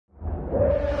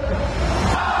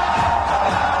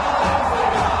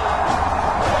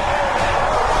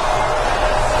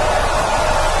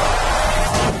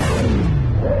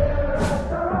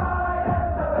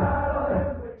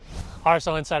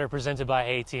RSL Insider presented by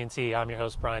AT&T. I'm your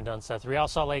host, Brian Dunseth. Real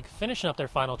Salt Lake finishing up their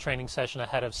final training session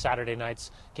ahead of Saturday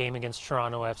night's game against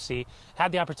Toronto FC.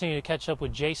 Had the opportunity to catch up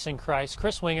with Jason Kreis,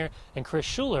 Chris Wingert, and Chris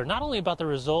Schuler, not only about the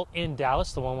result in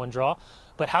Dallas, the 1-1 draw,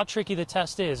 but how tricky the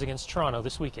test is against Toronto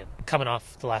this weekend. Coming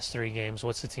off the last 3 games,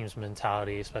 what's the team's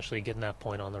mentality, especially getting that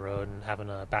point on the road and having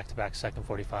a back-to-back second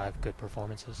 45 good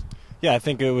performances? Yeah, I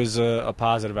think it was a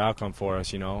positive outcome for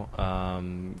us,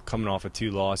 coming off of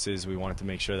 2 losses, we wanted to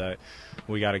make sure that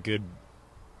we got a good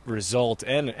result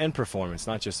and performance,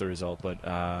 not just the result, but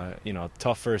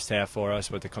tough first half for us,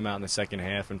 but to come out in the second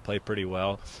half and play pretty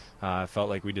well, I felt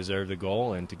like we deserved the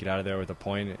goal, and to get out of there with a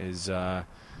point is a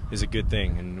good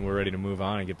thing, and we're ready to move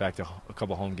on and get back to a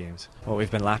couple home games. What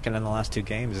we've been lacking in the last 2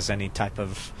 games is any type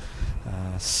of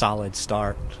solid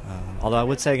start. Although I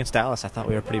would say against Dallas, I thought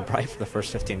we were pretty bright for the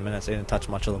first 15 minutes. They didn't touch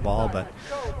much of the ball, but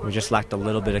we just lacked a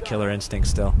little bit of killer instinct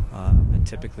still. And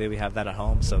typically we have that at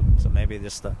home, so maybe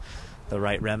just the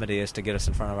right remedy is to get us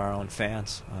in front of our own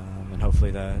fans, and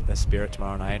hopefully the spirit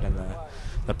tomorrow night and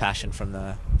the passion from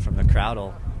the crowd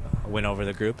will win over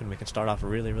the group, and we can start off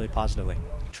really, really positively.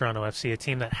 Toronto FC, a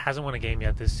team that hasn't won a game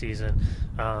yet this season,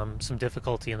 some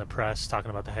difficulty in the press, talking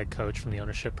about the head coach from the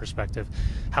ownership perspective.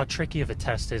 How tricky of a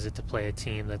test is it to play a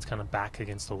team that's kind of back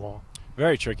against the wall?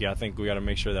 Very tricky. I think we got to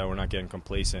make sure that we're not getting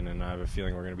complacent, and I have a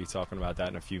feeling we're going to be talking about that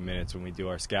in a few minutes when we do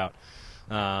our scout.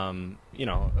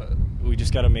 We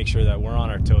just got to make sure that we're on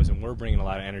our toes, and we're bringing a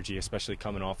lot of energy, especially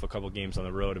coming off a couple games on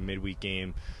the road, a midweek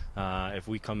game. If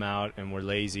we come out and we're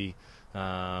lazy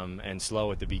and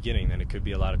slow at the beginning, then it could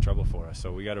be a lot of trouble for us.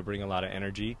 So we got to bring a lot of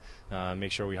energy,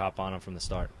 make sure we hop on them from the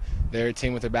start. They're a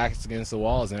team with their backs against the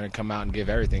walls, and they're going to come out and give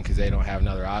everything because they don't have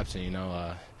another option.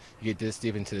 You get this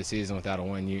deep into the season without a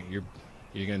win,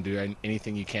 you're going to do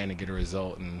anything you can to get a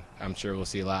result, and I'm sure we'll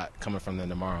see a lot coming from them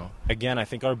tomorrow. Again, I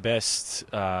think our best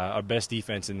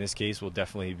defense in this case will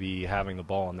definitely be having the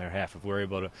ball in their half. If we're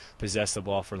able to possess the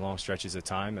ball for long stretches of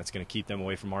time, that's going to keep them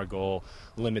away from our goal,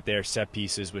 limit their set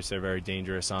pieces, which they're very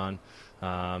dangerous on,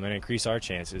 and increase our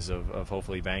chances of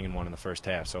hopefully banging one in the first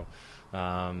half. So,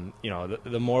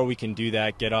 the more we can do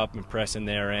that, get up and press in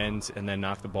their end, and then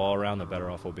knock the ball around, the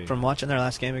better off we'll be. From watching their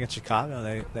last game against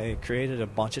Chicago, they created a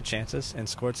bunch of chances and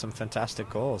scored some fantastic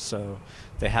goals. So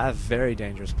they have very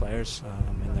dangerous players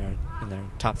in their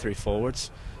top 3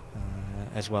 forwards,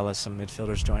 as well as some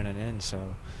midfielders joining in.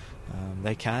 So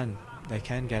they can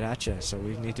get at you. So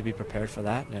we need to be prepared for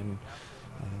that, and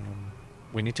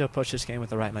we need to approach this game with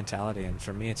the right mentality. And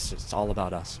for me, it's all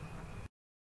about us.